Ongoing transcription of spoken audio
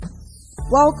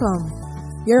Welcome.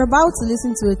 You're about to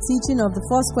listen to a teaching of the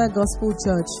Foursquare Gospel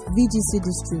Church, VGC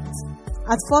District.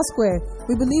 At Foursquare,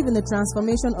 we believe in the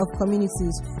transformation of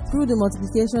communities through the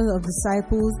multiplication of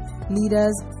disciples,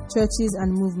 leaders, churches,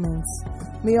 and movements.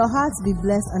 May your hearts be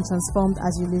blessed and transformed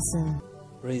as you listen.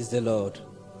 Praise the Lord.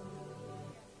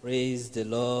 Praise the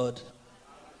Lord.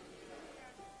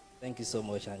 Thank you so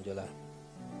much, Angela.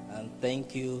 And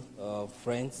thank you,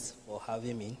 friends, for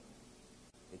having me.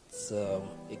 It's a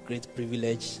great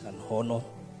privilege and honor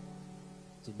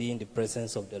to be in the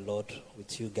presence of the Lord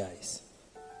with you guys.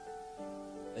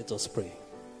 Let us pray.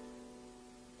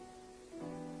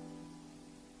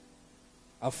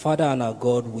 Our Father and our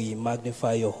God, we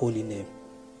magnify your holy name.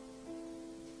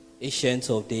 Ancient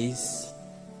of days,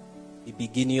 the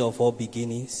beginning of all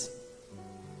beginnings,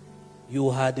 you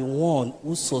are the one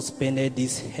who suspended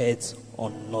these heads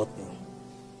on nothing.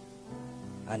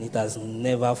 And it has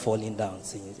never fallen down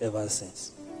ever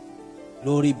since.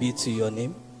 Glory be to your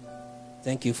name.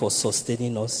 Thank you for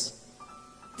sustaining us.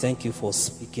 Thank you for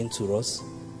speaking to us.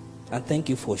 And thank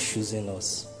you for choosing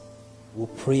us. We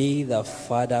pray that,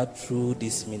 Father, through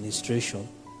this ministration,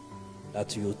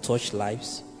 that you touch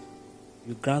lives.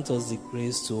 You grant us the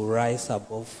grace to rise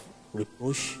above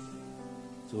reproach,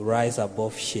 to rise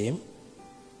above shame,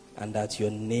 and that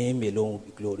your name alone will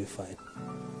be glorified.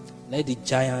 Let the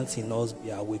giants in us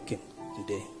be awakened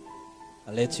today,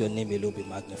 and let your name alone be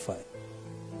magnified.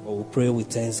 But we pray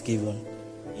with thanksgiving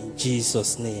in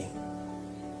Jesus' name.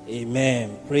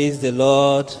 Amen. Praise the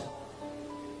Lord.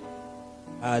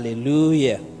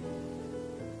 Hallelujah.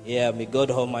 Yeah, may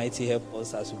God Almighty help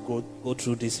us as we go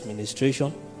through this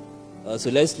ministration. So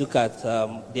let's look at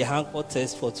the anchor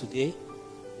text for today.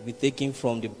 We'll be taken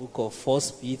from the book of 1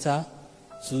 Peter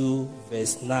 2,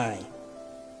 verse 9.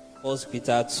 1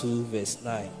 Peter 2, verse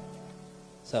 9.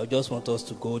 So I just want us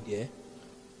to go there.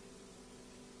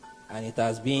 And it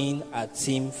has been a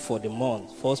theme for the month.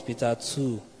 1 Peter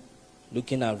 2,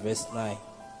 looking at verse 9.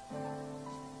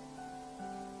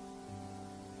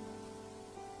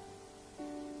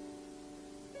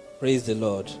 Praise the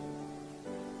Lord.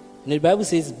 And the Bible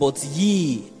says, "But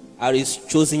ye are his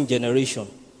chosen generation,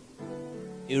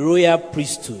 a royal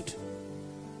priesthood,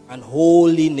 and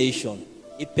holy nation,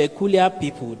 a peculiar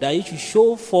people, that you should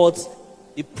show forth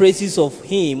the praises of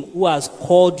him who has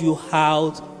called you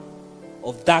out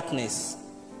of darkness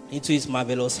into his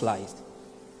marvelous light."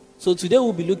 So today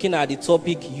we'll be looking at the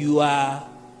topic, you are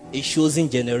a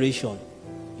chosen generation.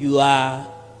 You are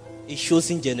a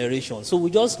chosen generation. So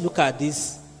we just look at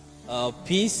this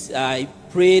piece. I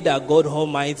pray that God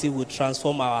Almighty will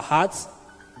transform our hearts.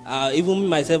 Even me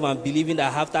myself, I'm believing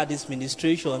that after this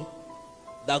ministration,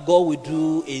 that God will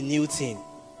do a new thing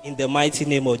in the mighty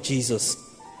name of Jesus.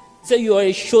 So you are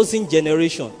a chosen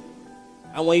generation.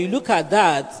 And when you look at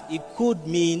that, it could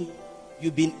mean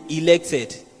you've been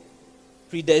elected,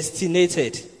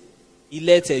 predestinated,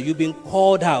 elected. You've been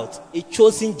called out, a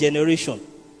chosen generation.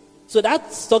 So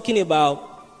that's talking about,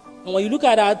 when you look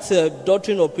at that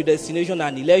doctrine of predestination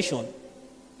and election,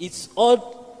 it's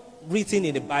all written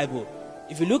in the Bible.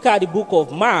 If you look at the book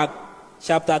of Mark,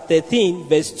 chapter 13,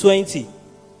 verse 20,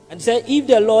 and it said, "If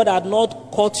the Lord had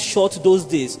not cut short those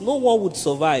days, no one would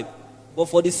survive. But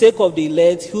for the sake of the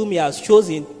elect whom he has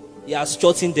chosen, he has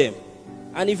shortened them."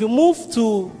 And if you move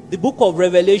to the book of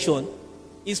Revelation,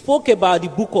 he spoke about the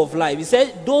book of life. He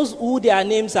said, "Those who their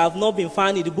names have not been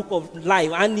found in the book of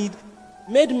life," and he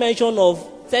made mention of,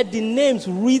 said, the names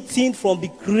written from the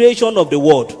creation of the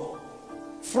world.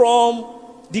 From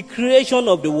the creation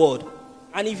of the world.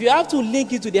 And if you have to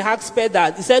link it to the aspect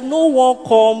that he said, no one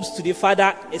comes to the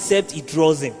Father except he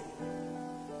draws him.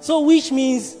 So which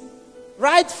means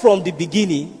right from the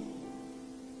beginning,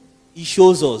 he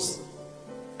shows us.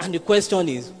 And the question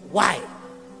is, why?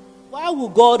 Why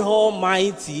would God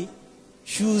Almighty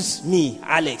choose me,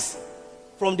 Alex,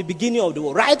 from the beginning of the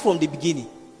world, right from the beginning?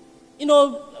 You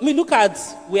know, I mean, look at,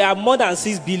 we are more than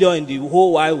 6 billion in the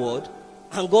whole wide world.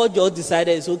 And God just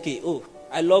decided, it's okay, oh,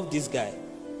 I love this guy.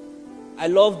 I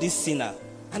love this sinner.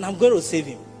 And I'm going to save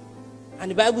him.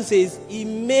 And the Bible says he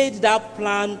made that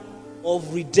plan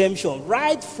of redemption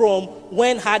right from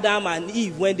when Adam and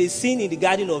Eve, when they sinned in the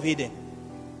Garden of Eden.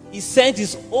 He sent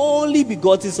his only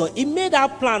begotten son. He made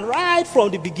that plan right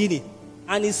from the beginning.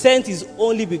 And he sent his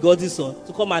only begotten son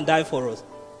to come and die for us.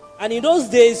 And in those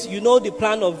days, you know, the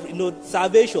plan of,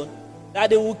 salvation,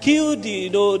 that they will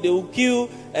kill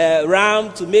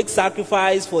ram to make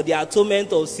sacrifice for the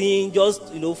atonement of sin, just,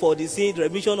 for the sin,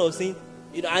 remission of sin.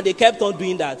 And they kept on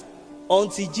doing that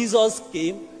until Jesus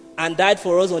came and died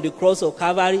for us on the cross of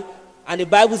Calvary. And the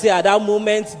Bible says at that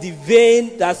moment, the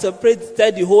vein that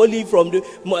separated the holy from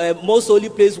the most holy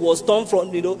place was torn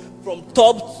from, from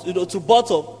top, to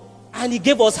bottom. And he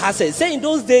gave us access. Say in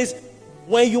those days,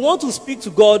 when you want to speak to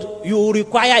God, you will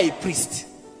require a priest.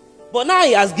 But now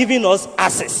he has given us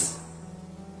access.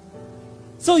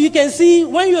 So you can see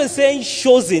when you are saying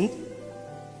chosen,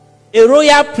 a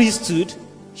royal priesthood,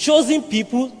 chosen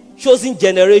people, chosen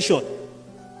generation,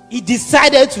 he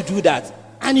decided to do that.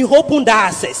 And he opened that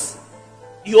access.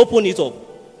 He opened it up.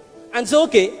 And so,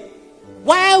 okay,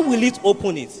 why will it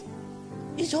open it?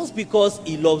 It's just because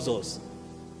he loves us.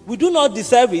 We do not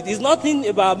deserve it. It's nothing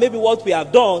about maybe what we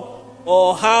have done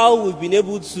or how we've been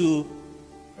able to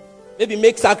maybe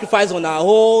make sacrifice on our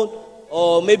own,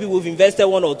 or maybe we've invested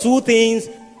one or two things,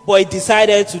 but he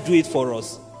decided to do it for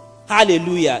us.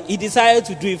 Hallelujah. He decided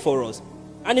to do it for us.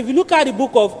 And if you look at the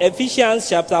book of Ephesians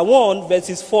chapter 1,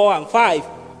 verses 4 and 5,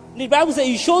 the Bible says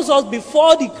it shows us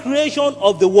before the creation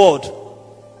of the world.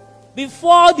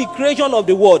 Before the creation of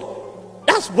the world.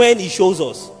 That's when he shows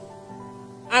us.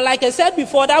 And like I said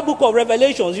before, that book of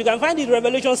Revelations, you can find it in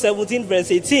Revelation 17, verse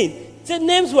 18. It says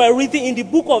names were written in the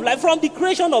book of life from the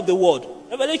creation of the world.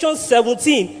 Revelation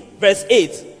 17, verse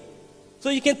 8. So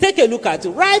you can take a look at it.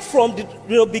 Right from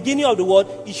the beginning of the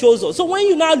world, it shows us. So when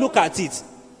you now look at it,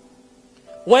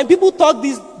 when people talk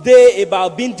this day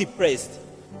about being depressed,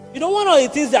 one of the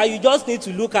things that you just need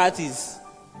to look at is,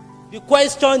 the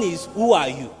question is, who are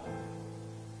you?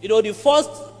 The first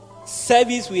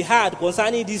service we had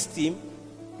concerning this theme,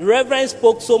 the Reverend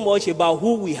spoke so much about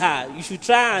who we are. You should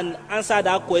try and answer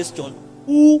that question.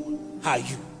 Who are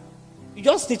you? You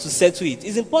just need to settle it.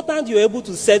 It's important you're able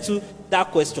to settle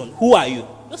that question. Who are you?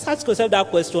 Just ask yourself that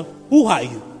question. Who are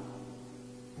you?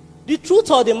 The truth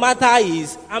of the matter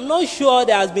is, I'm not sure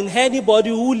there has been anybody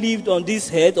who lived on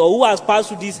this earth or who has passed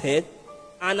through this earth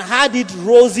and had it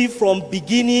rosy from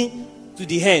beginning to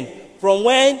the end. From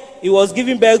when he was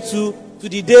giving birth to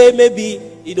the day maybe,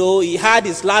 he had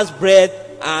his last breath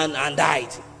and died.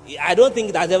 I don't think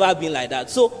it has ever been like that.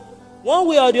 So, one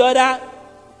way or the other,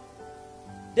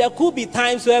 there could be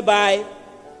times whereby,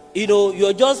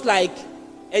 you're just like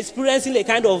experiencing a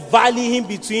kind of valley in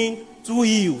between two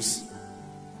hills.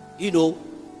 The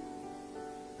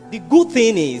good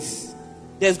thing is,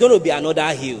 there's going to be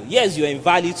another hill. Yes, you're in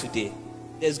valley today.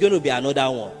 There's going to be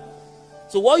another one.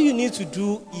 So what you need to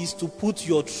do is to put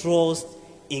your trust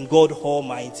in God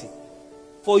Almighty.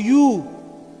 For you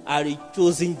are a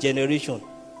chosen generation.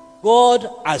 God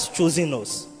has chosen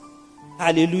us.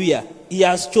 Hallelujah. He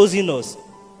has chosen us.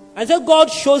 And so God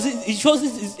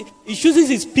chooses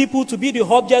his people to be the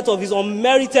object of his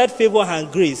unmerited favor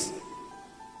and grace.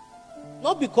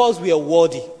 Not because we are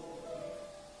worthy.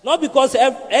 Not because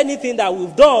of anything that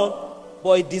we've done,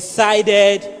 but he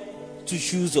decided to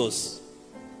choose us.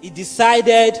 He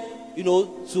decided,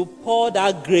 to pour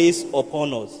that grace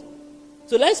upon us.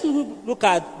 So let's look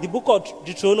at the book of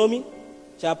Deuteronomy,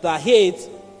 chapter 8,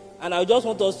 and I just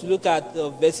want us to look at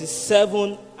verses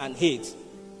 7 and 8.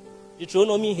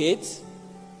 Deuteronomy 8,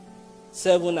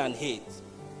 7 and 8.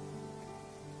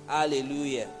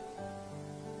 Hallelujah.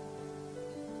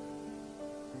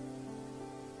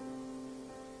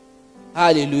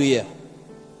 Hallelujah.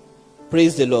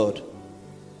 Praise the Lord.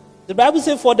 The Bible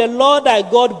says, for the Lord thy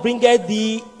God bringeth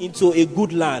thee into a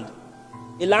good land,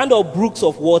 a land of brooks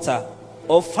of water,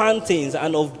 of fountains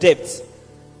and of depths,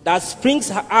 that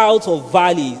springs out of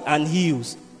valleys and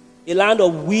hills, a land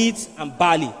of wheat and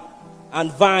barley,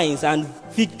 and vines and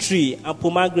fig tree and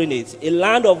pomegranates, a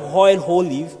land of oil,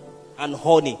 olive, and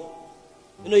honey.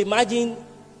 Imagine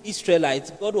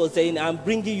Israelites. God was saying, I'm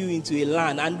bringing you into a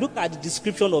land. And look at the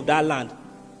description of that land.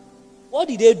 What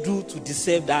did they do to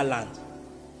deserve that land?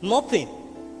 Nothing.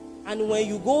 And when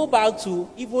you go back to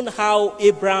even how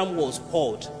Abraham was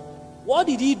called, what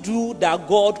did he do that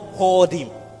God called him?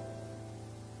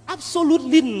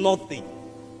 Absolutely nothing.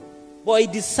 But he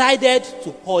decided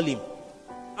to call him.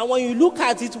 And when you look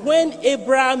at it, when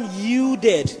Abraham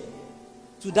yielded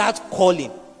to that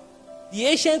calling, the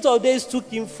Ancient of Days took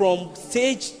him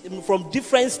from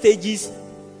different stages,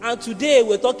 and today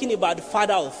we're talking about the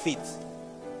father of faith,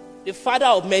 the father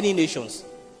of many nations.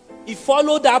 He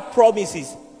followed that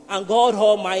promises, and God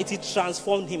Almighty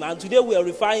transformed him. And today we are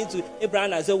referring to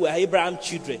Abraham as we are Abraham's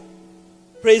children.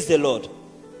 Praise the Lord.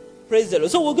 Praise the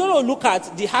Lord. So we're going to look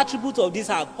at the attributes of this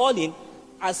our calling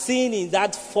as seen in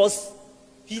that 1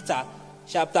 Peter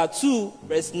chapter 2,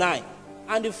 verse 9.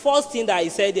 And the first thing that he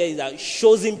said there is that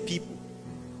chosen people.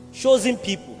 Chosen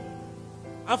people.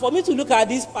 And for me to look at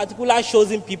this particular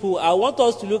chosen people, I want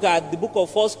us to look at the book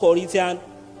of 1 Corinthians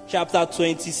chapter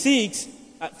 26,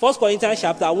 1 Corinthians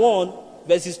chapter 1,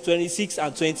 verses 26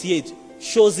 and 28.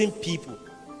 chosen people.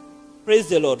 Praise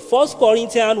the Lord. 1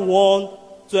 Corinthians 1,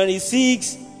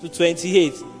 26 to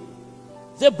 28.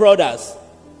 Say, brothers,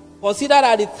 consider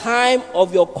at the time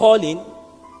of your calling,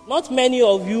 not many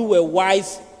of you were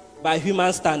wise by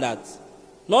human standards.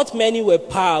 Not many were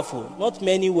powerful. Not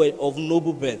many were of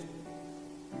noble birth.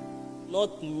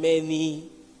 Not many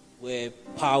were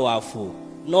powerful.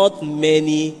 Not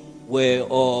many were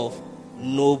of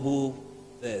noble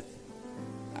birth.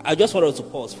 I just wanted to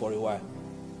pause for a while.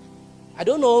 I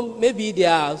don't know, maybe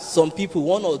there are some people,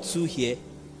 one or two here,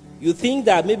 you think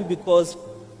that maybe because,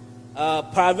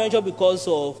 peradventure because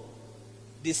of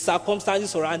the circumstances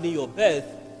surrounding your birth,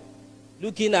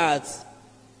 looking at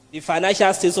the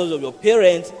financial status of your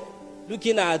parents,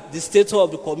 looking at the status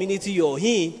of the community you're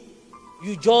in,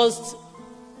 you just,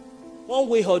 one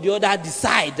way or the other,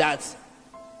 decide that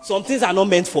some things are not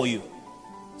meant for you.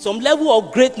 Some level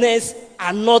of greatness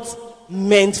are not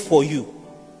meant for you.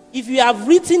 If you have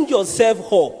written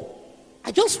yourself up,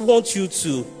 I just want you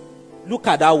to look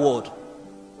at that word.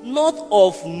 Not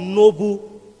of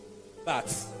noble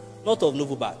birth. Not of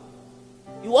noble birth.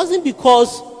 It wasn't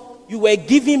because you were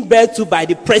given birth to by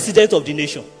the president of the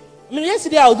nation. I mean,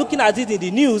 yesterday I was looking at it in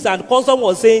the news and someone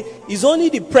was saying it's only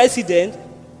the president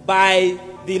by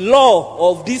the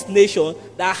law of this nation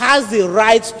that has the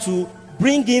right to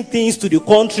bring in things to the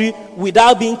country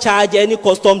without being charged any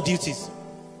custom duties.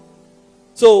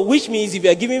 So, which means if you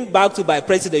are given back to by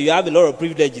president, you have a lot of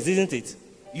privileges, isn't it?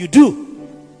 You do.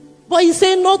 But he's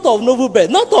saying not of noble birth,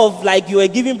 not of like you were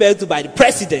given birth to by the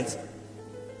president.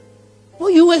 But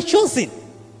you were chosen.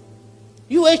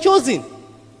 You were chosen.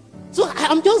 So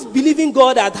I'm just believing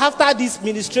God that after this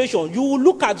ministration, you will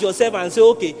look at yourself and say,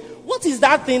 okay, what is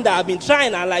that thing that I've been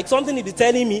trying, and like something will be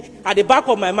telling me at the back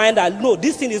of my mind that no,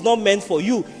 this thing is not meant for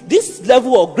you. This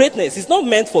level of greatness is not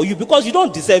meant for you because you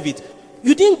don't deserve it.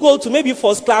 You didn't go to maybe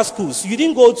first class schools. You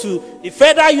didn't go to the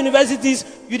federal universities.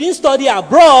 You didn't study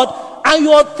abroad. And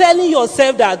you're telling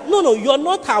yourself that, no, you're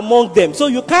not among them. So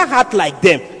you can't act like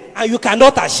them. And you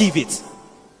cannot achieve it.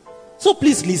 So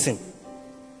please listen.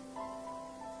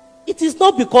 It is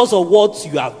not because of what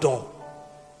you have done.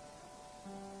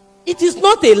 It is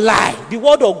not a lie. The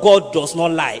word of God does not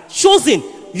lie. Chosen.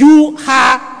 You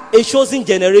are a chosen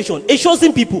generation. A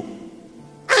chosen people.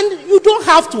 And you don't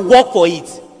have to work for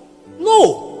it.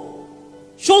 No.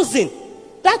 Chosen.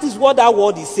 That is what that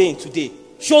word is saying today.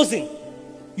 Chosen.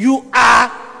 You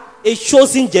are a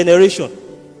chosen generation.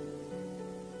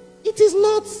 It is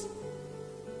not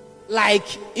like,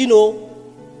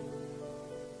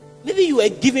 maybe you were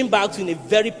given back to in a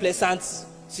very pleasant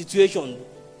situation,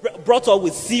 brought up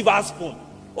with silver spoon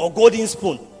or golden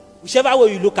spoon, whichever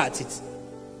way you look at it.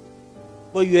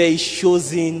 But you are a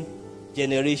chosen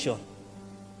generation.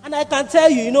 And I can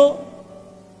tell you,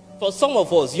 for some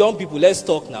of us, young people, let's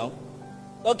talk now.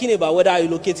 Talking about whether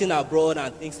you're locating abroad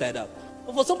and things like that.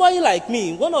 But for somebody like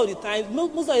me, most of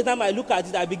the time I look at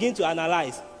it, I begin to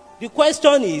analyze. The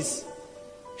question is,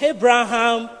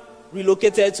 Abraham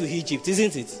relocated to Egypt,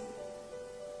 isn't it?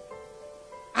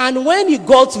 And when he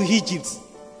got to Egypt,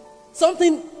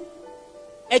 something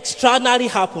extraordinary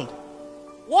happened.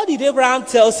 What did Abraham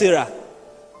tell Sarah?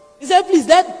 He said, please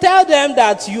tell them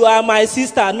that you are my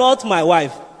sister, not my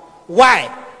wife.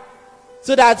 Why?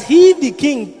 So that if the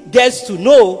king gets to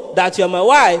know that you're my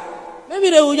wife, maybe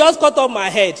they will just cut off my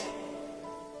head.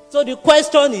 So the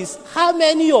question is, how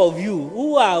many of you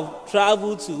who have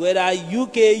traveled to whether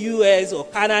UK, US, or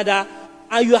Canada,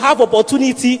 and you have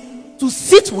opportunity to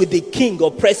sit with the king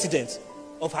or president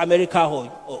of America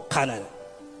or Canada?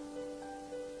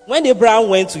 When Abraham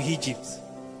went to Egypt,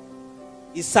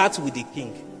 he sat with the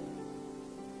king.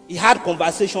 He had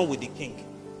conversation with the king.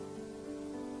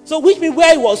 So which means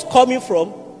where he was coming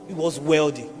from, he was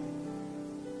wealthy.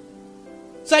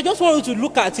 So I just want you to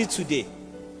look at it today.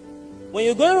 When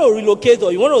you're going to relocate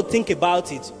or you want to think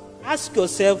about it, ask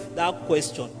yourself that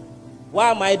question.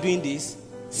 Why am I doing this?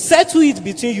 Settle it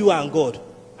between you and God.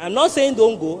 I'm not saying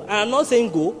don't go, and I'm not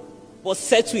saying go, but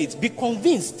settle it. Be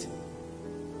convinced.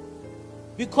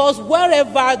 Because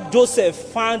wherever Joseph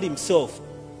found himself,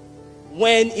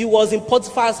 when he was in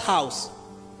Potiphar's house,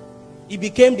 he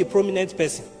became the prominent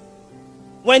person.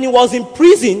 When he was in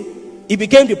prison, he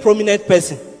became the prominent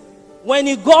person. When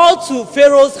he got to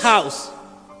Pharaoh's house,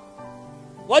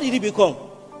 what did he become?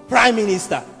 Prime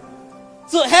Minister.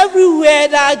 So everywhere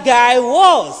that guy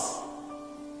was,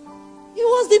 he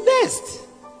was the best.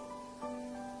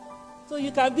 So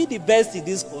you can be the best in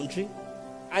this country,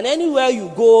 and anywhere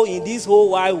you go in this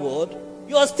whole wide world,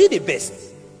 you are still the best.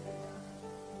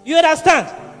 You understand?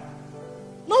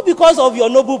 Not because of your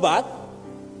noble birth,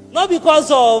 not because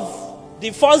of the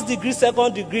first degree,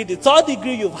 second degree, the third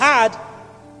degree you've had,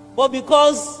 But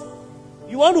because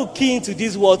you want to key into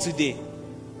this world today,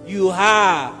 you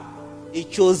are a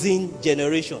chosen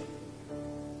generation.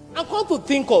 And come to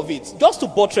think of it, just to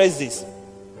buttress this,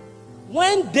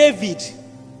 when David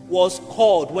was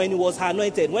called, when he was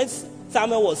anointed, when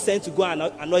Samuel was sent to go and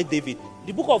anoint David,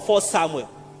 the book of 1 Samuel,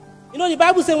 you know, the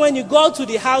Bible says when you go to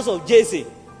the house of Jesse,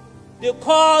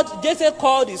 Jesse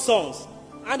called his sons.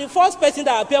 And the first person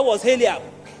that appeared was Eliab.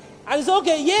 And he said,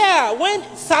 okay, yeah,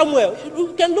 when Samuel,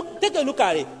 you can take a look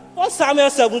at it. 1 Samuel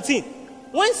 17.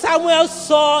 When Samuel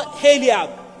saw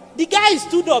Eliab, the guy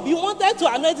stood up. He wanted to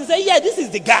anoint him and say, yeah, this is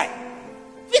the guy.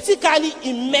 Physically,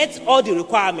 he met all the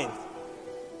requirements.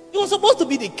 He was supposed to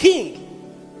be the king.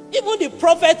 Even the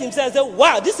prophet himself said,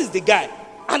 wow, this is the guy.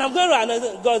 And I'm going to anoint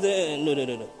him. God said,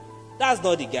 no. That's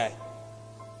not the guy.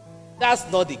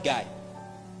 That's not the guy.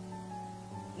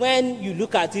 When you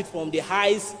look at it from the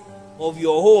eyes of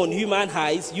your own human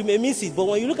eyes, you may miss it. But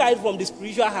when you look at it from the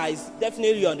spiritual eyes,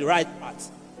 definitely you're on the right path.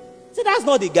 See, that's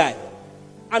not the guy.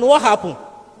 And what happened?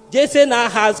 Jesse now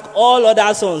has all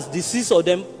other sons, the 6 of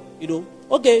them, you know.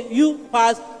 Okay, you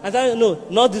pass. And say, no,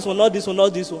 not this one, not this one,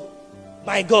 not this one.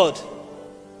 My God,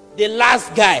 the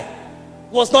last guy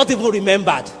was not even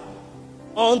remembered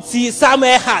until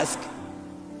Samuel asked,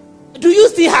 do you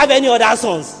still have any other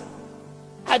sons?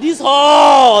 Are these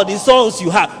all the sons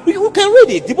you have? You can read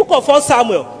it, the book of 1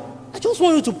 Samuel. I just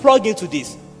want you to plug into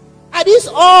this. Are these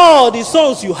all the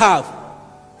sons you have?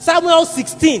 Samuel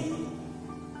 16.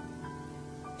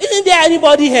 Isn't there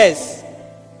anybody else?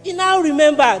 You now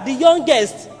remember the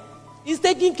youngest is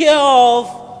taking care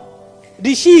of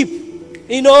the sheep,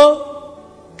 you know,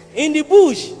 in the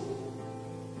bush.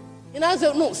 And I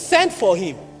said, no, send for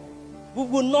him. We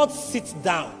will not sit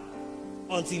down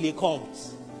until he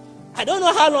comes. I don't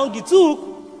know how long it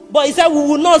took, but he said we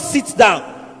will not sit down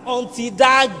until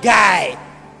that guy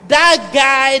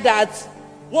that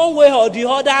one way or the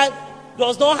other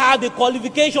does not have the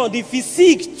qualification, the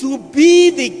physique to be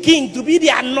the king, to be the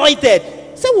anointed.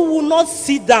 He said we will not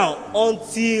sit down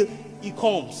until he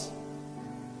comes.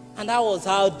 And that was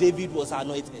how David was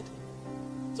anointed.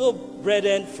 So,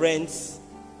 brethren, friends,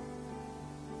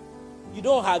 you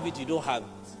don't have it, you don't have it.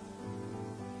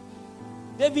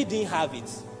 David didn't have it.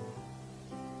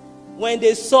 When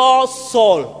they saw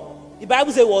Saul, the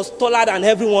Bible says he was taller than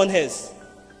everyone else.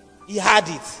 He had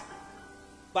it.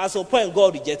 But at some point,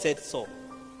 God rejected Saul.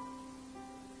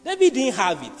 David didn't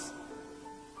have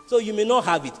it. So you may not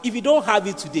have it. If you don't have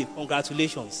it today,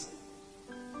 congratulations.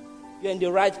 You're in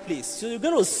the right place. So you're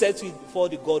going to settle it before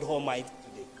the God Almighty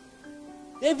today.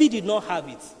 David did not have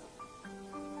it.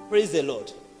 Praise the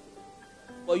Lord.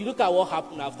 But you look at what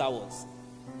happened afterwards.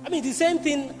 I mean, the same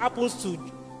thing happens to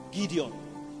Gideon.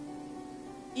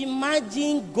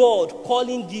 Imagine God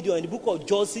calling Gideon in the book of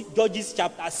Judges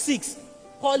chapter 6,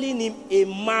 calling him a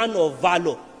man of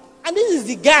valor. And this is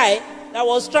the guy that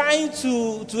was trying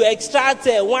to extract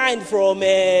wine from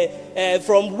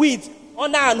wheat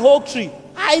under an oak tree,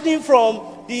 hiding from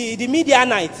the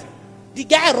Midianites. The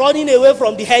guy running away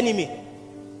from the enemy.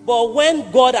 But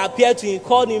when God appeared to him,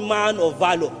 called him man of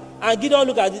valor. And Gideon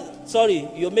looked at it, sorry,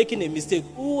 you're making a mistake.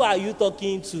 Who are you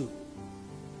talking to?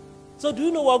 So do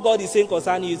you know what God is saying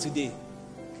concerning you today?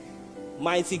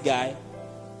 Mighty guy,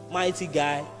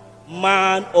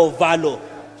 man of valor,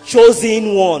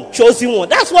 chosen one.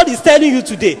 That's what he's telling you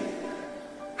today.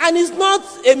 And it's not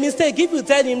a mistake if you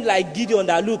tell him like Gideon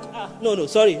that, look, no,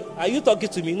 sorry, are you talking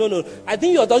to me? No, I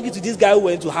think you're talking to this guy who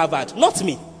went to Harvard, not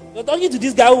me. You're talking to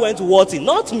this guy who went to Wharton,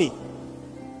 not me.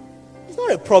 It's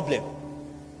not a problem.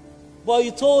 But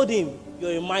you told him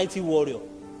you're a mighty warrior.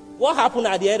 What happened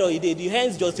at the end of the day? The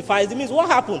hands justifies. It means what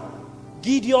happened?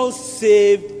 Gideon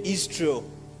saved Israel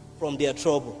from their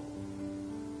trouble.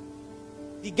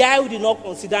 The guy who did not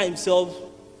consider himself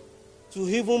to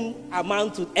even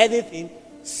amount to anything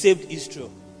saved Israel.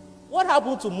 What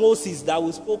happened to Moses that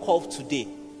we spoke of today?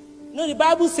 You know, the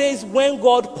Bible says when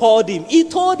God called him, he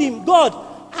told him, God,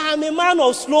 I am a man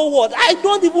of slow word. I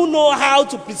don't even know how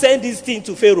to present this thing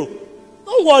to Pharaoh.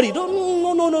 Don't worry.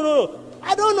 No.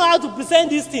 I don't know how to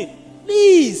present this thing.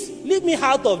 Please, leave me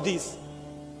out of this.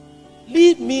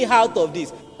 Leave me out of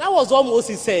this. That was what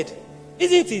Moses said.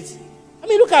 Isn't it? I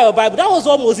mean, look at your Bible. That was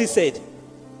what Moses said.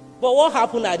 But what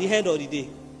happened at the end of the day?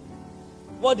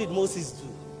 What did Moses do?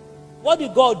 What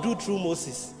did God do through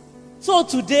Moses? So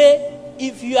today,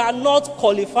 if you are not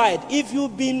qualified, if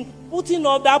you've been putting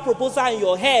up that proposal in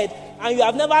your head and you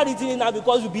have never written it out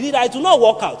because you believe that it will not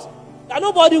work out, that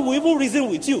nobody will even reason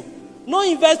with you, no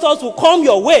investors will come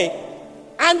your way,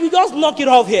 And you just knock it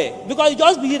off here because you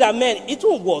just believe that, man, it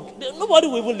won't work. Nobody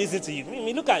will even listen to you. I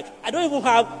mean, look at it. I don't even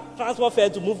have transport fare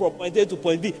to move from point A to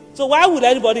point B. So why would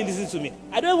anybody listen to me?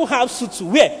 I don't even have suit to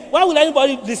wear. Why would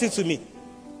anybody listen to me?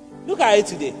 Look at it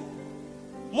today.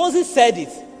 Moses said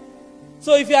it.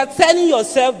 So if you are telling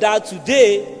yourself that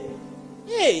today,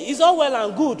 hey, it's all well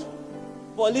and good.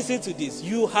 But listen to this.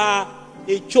 You are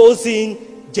a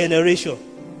chosen generation.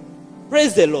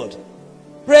 Praise the Lord.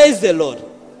 Praise the Lord.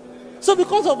 So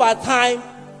because of our time,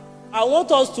 I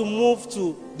want us to move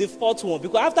to the fourth one.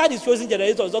 Because after the chosen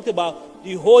generation, we talked about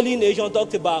the holy nation,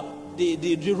 talked about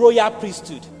the royal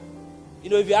priesthood.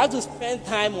 You know, if you have to spend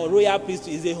time on royal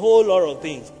priesthood, it's a whole lot of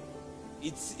things.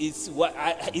 It's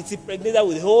impregnated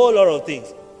with a whole lot of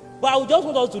things. But I just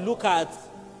want us to look at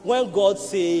when God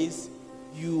says,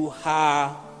 you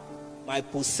are my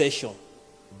possession.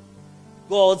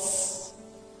 God's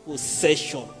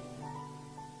possession.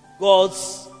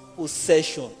 God's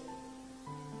possession.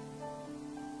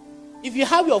 If you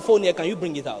have your phone here, can you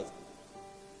bring it out?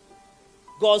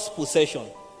 God's possession.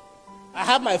 I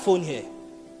have my phone here.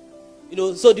 You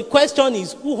know, so the question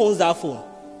is, who owns that phone?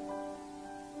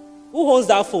 Who owns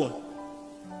that phone?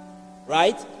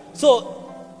 Right? So,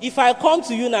 if I come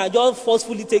to you now, just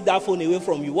forcefully take that phone away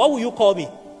from you, what will you call me?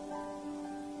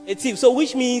 A thief. So,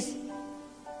 which means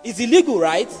it's illegal,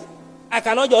 right? I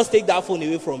cannot just take that phone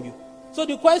away from you. So,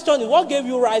 the question is, what gave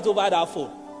you right over that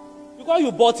phone? Because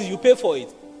you bought it, you pay for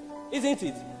it. Isn't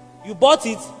it? You bought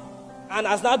it and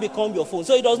has now become your phone.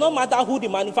 So, it does not matter who the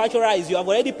manufacturer is. You have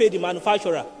already paid the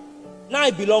manufacturer. Now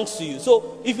it belongs to you.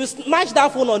 So if you smash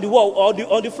that phone on the wall or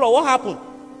on the floor, what happened?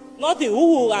 Nothing.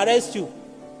 Who will arrest you?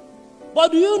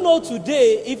 But do you know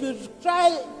today, if you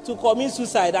try to commit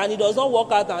suicide and it does not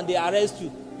work out and they arrest you,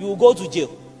 you will go to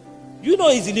jail. You know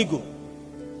it's illegal.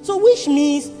 So which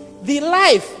means the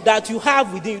life that you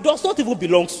have within you does not even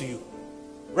belong to you.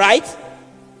 Right?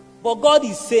 But God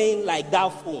is saying, like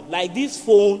that phone, like this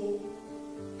phone,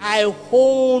 I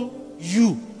own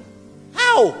you.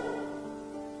 How?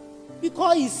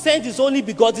 Because he sent his only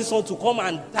begotten son to come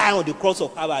and die on the cross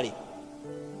of Calvary.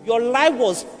 Your life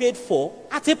was paid for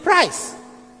at a price.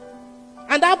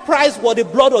 And that price was the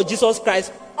blood of Jesus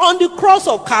Christ on the cross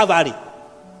of Calvary.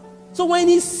 So when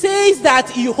he says that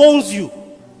he owns you,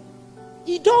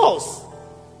 he does.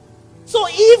 So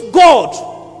if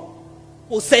God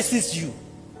possesses you,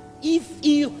 if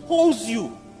he owns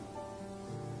you,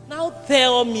 now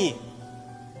tell me,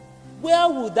 where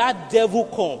will that devil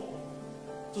come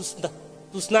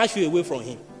to snatch you away from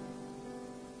him?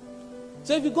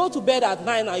 So if you go to bed at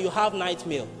night and you have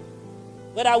nightmare,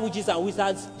 whether witches and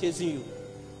wizards chasing you,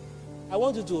 I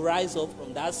want you to rise up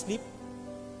from that sleep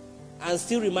and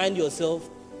still remind yourself,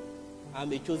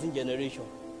 I'm a chosen generation.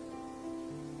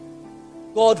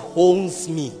 God owns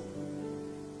me.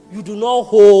 You do not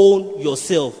own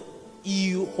yourself.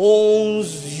 He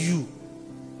owns you.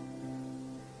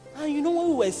 And you know, when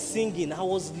we were singing, I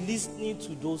was listening to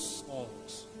those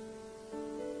songs.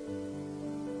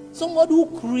 Somebody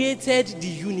who created the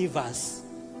universe,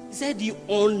 he said the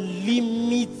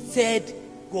unlimited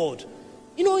God.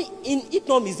 You know, in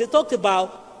economics, they talked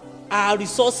about our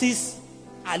resources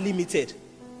are limited,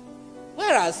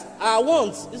 whereas our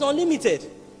wants is unlimited.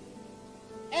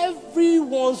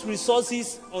 Everyone's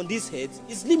resources on this earth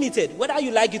is limited, whether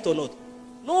you like it or not.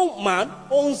 No man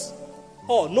owns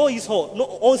all,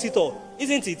 owns it all,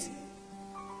 isn't it?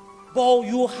 But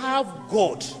you have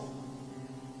God,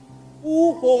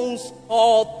 who owns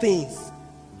all things,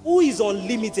 who is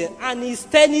unlimited, and is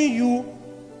telling you,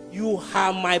 you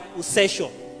are my possession.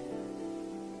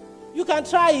 You can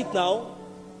try it now.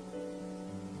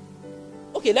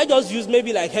 Okay, let's just use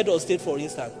maybe like head of state, for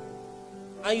instance.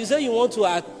 And you say you want to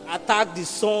attack the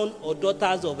son or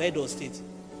daughters of head of state.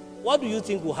 What do you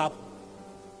think will happen?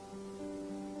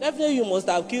 Definitely you must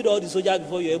have killed all the soldiers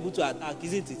before you're able to attack,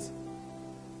 isn't it?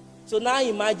 So now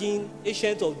imagine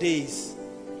Ancient of Days,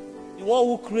 the one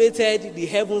who created the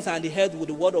heavens and the earth with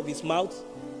the word of his mouth,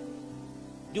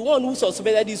 the one who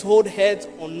suspended his whole head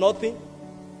on nothing,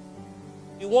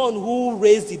 the one who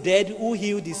raised the dead, who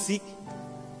healed the sick,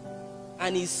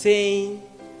 and he's saying,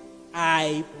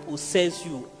 I possess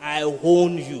you, I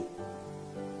own you.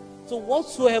 So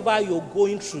whatsoever you're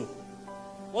going through,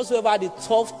 whatsoever the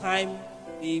tough time,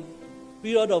 the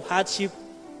period of hardship,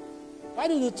 why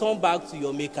don't you turn back to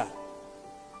your maker,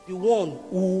 the one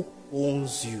who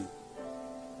owns you?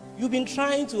 You've been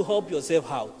trying to help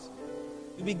yourself out.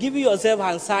 You've been giving yourself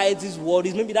anxieties,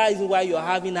 worries. Maybe that is why you're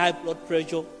having high blood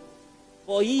pressure.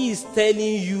 But he is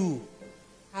telling you,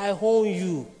 I own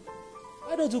you.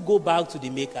 Why don't you go back to the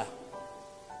maker?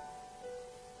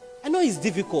 I know it's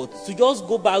difficult to just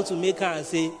go back to maker and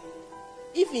say,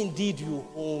 if indeed you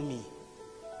own me,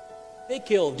 take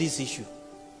care of this issue.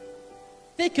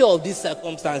 Take care of these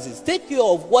circumstances. Take care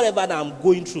of whatever that I'm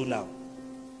going through now.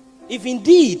 If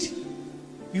indeed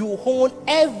you own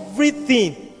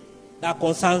everything that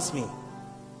concerns me,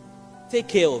 take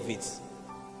care of it.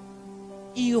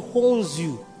 He owns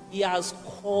you. He has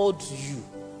called you.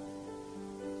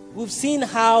 We've seen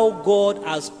how God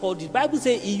has called you. The Bible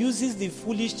says he uses the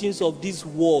foolish things of this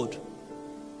world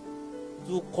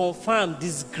to confirm,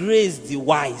 disgrace the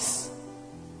wise.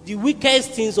 The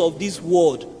weakest things of this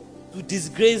world to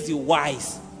disgrace the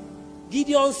wise.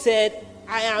 Gideon said,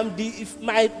 if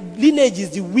my lineage is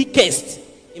the weakest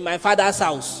in my father's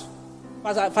house,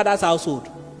 father's household.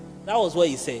 That was what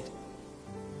he said.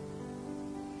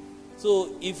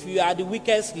 So if you are the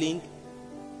weakest link,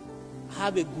 I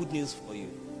have a good news for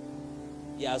you.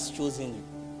 He has chosen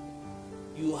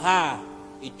you. You are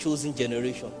a chosen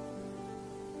generation.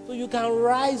 So you can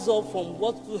rise up from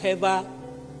whatsoever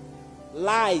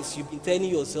lies you've been telling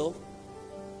yourself,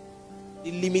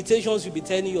 the limitations you've been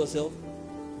telling yourself.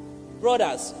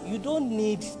 Brothers, you don't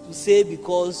need to say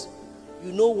because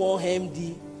you know one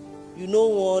MD, you know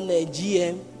one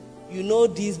GM, you know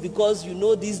this because you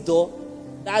know this door.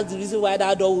 That's the reason why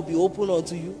that door will be open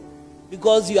unto you.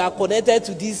 Because you are connected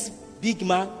to this big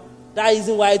man. That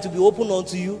isn't why it will be open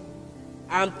unto you.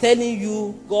 I'm telling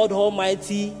you, God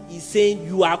Almighty is saying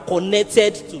you are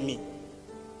connected to me.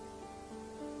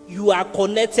 You are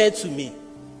connected to me.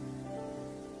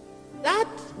 That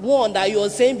one that you're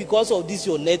saying because of this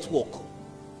your network,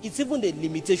 it's even a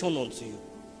limitation unto you.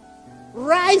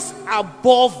 Rise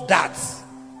above that.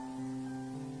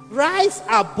 Rise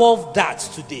above that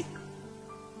today.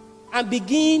 And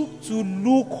begin to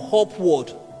look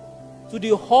upward to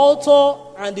the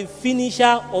author and the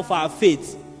finisher of our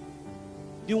faith.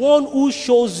 The one who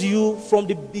shows you from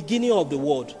the beginning of the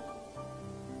world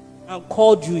and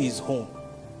called you his own.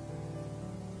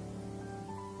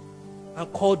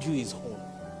 And called you his own.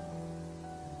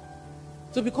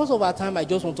 So because of our time, I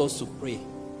just want us to pray.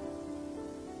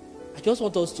 I just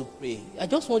want us to pray. I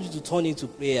just want you to turn into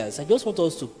prayers. I just want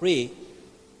us to pray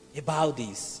about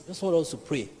this. I just want us to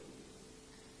pray.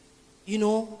 You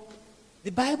know, the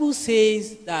Bible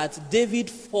says that David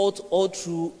fought all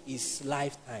through his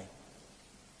lifetime.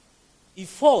 He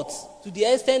fought to the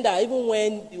extent that even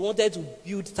when he wanted to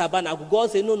build tabernacle, God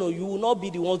said, no, you will not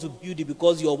be the one to build it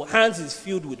because your hands is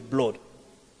filled with blood.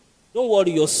 Don't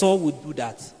worry, your son will do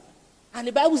that. And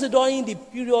the Bible said during the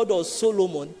period of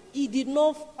Solomon, he did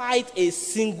not fight a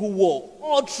single war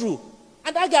all through.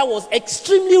 And that guy was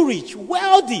extremely rich,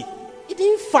 wealthy. He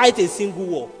didn't fight a single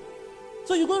war.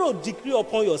 So you're going to decree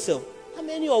upon yourself. How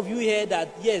many of you hear that,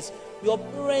 yes, your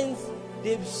parents,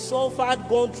 they've suffered,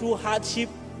 gone through hardship,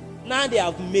 now they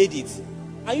have made it.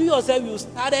 And you yourself, you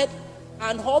started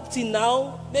and up till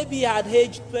now, maybe at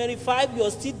age 25,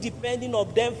 you're still depending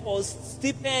on them for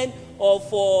stipend or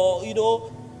for,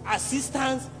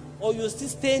 assistance, or you're still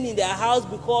staying in their house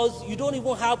because you don't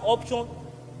even have option.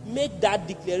 Make that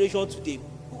declaration today.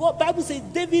 Because the Bible says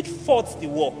David fought the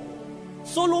war.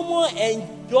 Solomon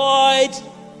enjoyed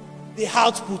the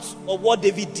output of what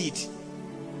David did.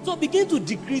 So begin to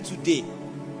decree today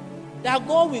that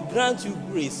God will grant you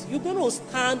grace. You're going to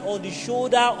stand on the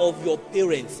shoulder of your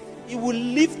parents. He will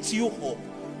lift you up.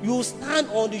 You will stand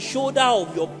on the shoulder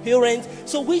of your parents.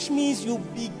 So which means you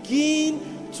begin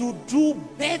to do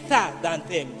better than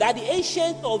them. That the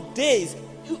ancient of days,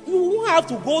 you won't have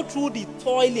to go through the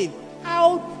toiling,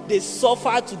 how they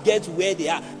suffer to get to where they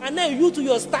are. And then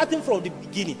you're starting from the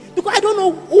beginning. Because I don't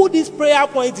know who this prayer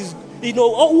point is,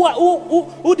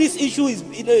 who this issue is,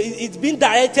 it's being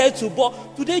directed to.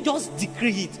 But today, just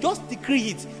decree it. Just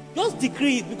decree it. Just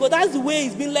decree it. Because that's the way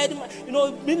it's been led,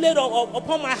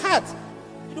 upon my heart.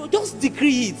 Just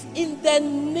decree it. In the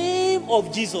name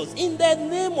of Jesus. In the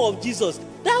name of Jesus.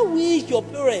 That which your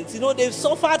parents, they've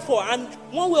suffered for, and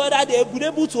one way or other they've been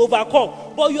able to overcome.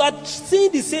 But you are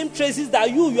seeing the same traces that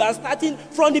you are starting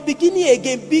from the beginning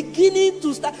again, beginning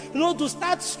to start, to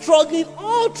start struggling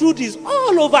all through this,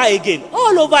 all over again.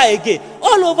 By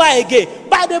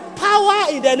the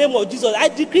power in the name of Jesus, I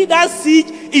decree that siege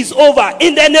is over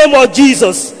in the name of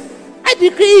Jesus. I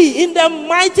decree in the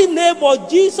mighty name of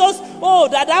Jesus,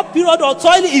 that period of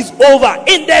toil is over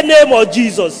in the name of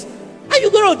Jesus. Are you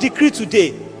going to decree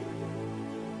today?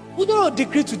 We're going to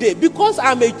decree today, because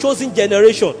I'm a chosen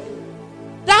generation.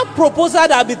 That proposal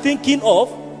that I've been thinking of,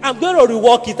 I'm going to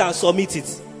rework it and submit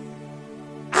it.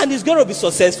 And it's going to be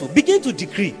successful. Begin to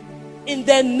decree. In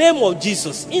the name of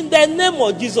Jesus. In the name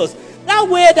of Jesus. That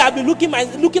way that I've been looking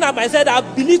at myself,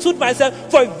 I've belittled myself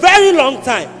for a very long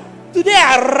time. Today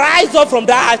I rise up from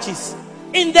that ashes.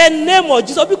 In the name of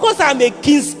Jesus, because I'm a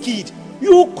king's kid,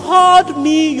 you called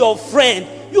me your friend.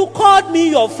 You called me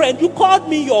your friend. You called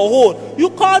me your own. You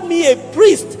called me a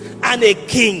priest and a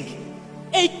king.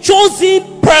 A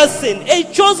chosen person,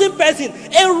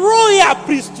 a royal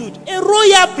priesthood, a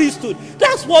royal priesthood.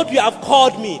 That's what you have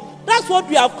called me. That's what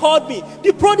you have called me.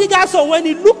 The prodigal son, when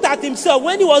he looked at himself,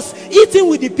 when he was eating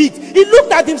with the pigs, he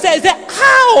looked at himself and said,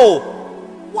 how?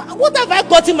 What have I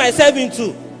gotten myself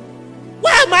into?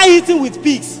 Why am I eating with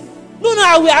pigs? No,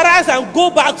 I will arise and go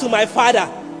back to my father.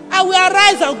 I will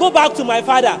arise and go back to my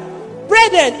father.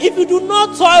 Brethren, if you do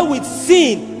not toil with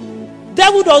sin,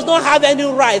 devil does not have any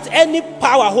right, any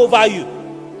power over you.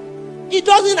 He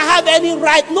doesn't have any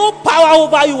right, no power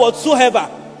over you whatsoever.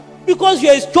 Because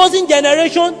you're his chosen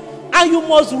generation and you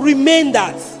must remain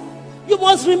that. You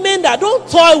must remain that. Don't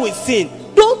toil with sin.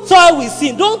 Don't toil with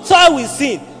sin. Don't toil with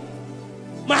sin.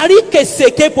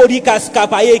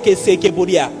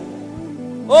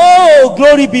 Oh,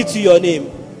 glory be to your name.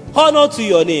 Honor to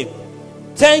your name.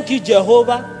 Thank you,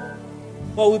 Jehovah.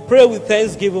 For we pray with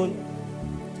thanksgiving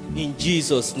in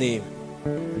Jesus' name.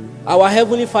 Our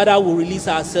Heavenly Father will release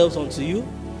ourselves unto you.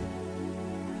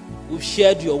 We've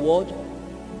shared your word.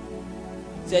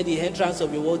 Said the entrance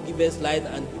of your word give us light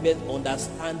and give us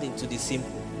understanding to the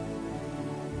simple.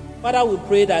 Father, we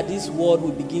pray that this word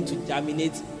will begin to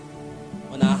germinate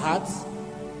on our hearts,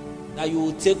 that you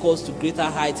will take us to greater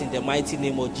heights in the mighty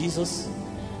name of Jesus.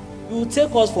 You will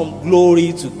take us from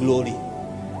glory to glory.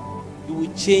 You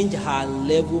will change our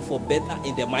level for better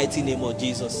in the mighty name of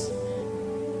Jesus.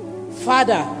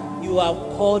 Father, you have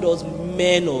called us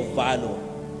men of valor.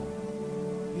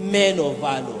 Men of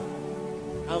valor.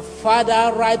 And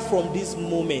Father, right from this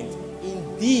moment,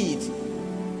 indeed,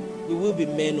 we will be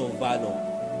men of valor.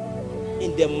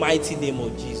 In the mighty name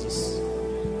of Jesus.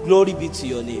 Glory be to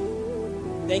your name.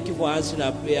 Thank you for answering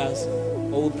our prayers.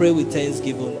 We will pray with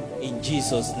thanksgiving in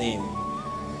Jesus' name.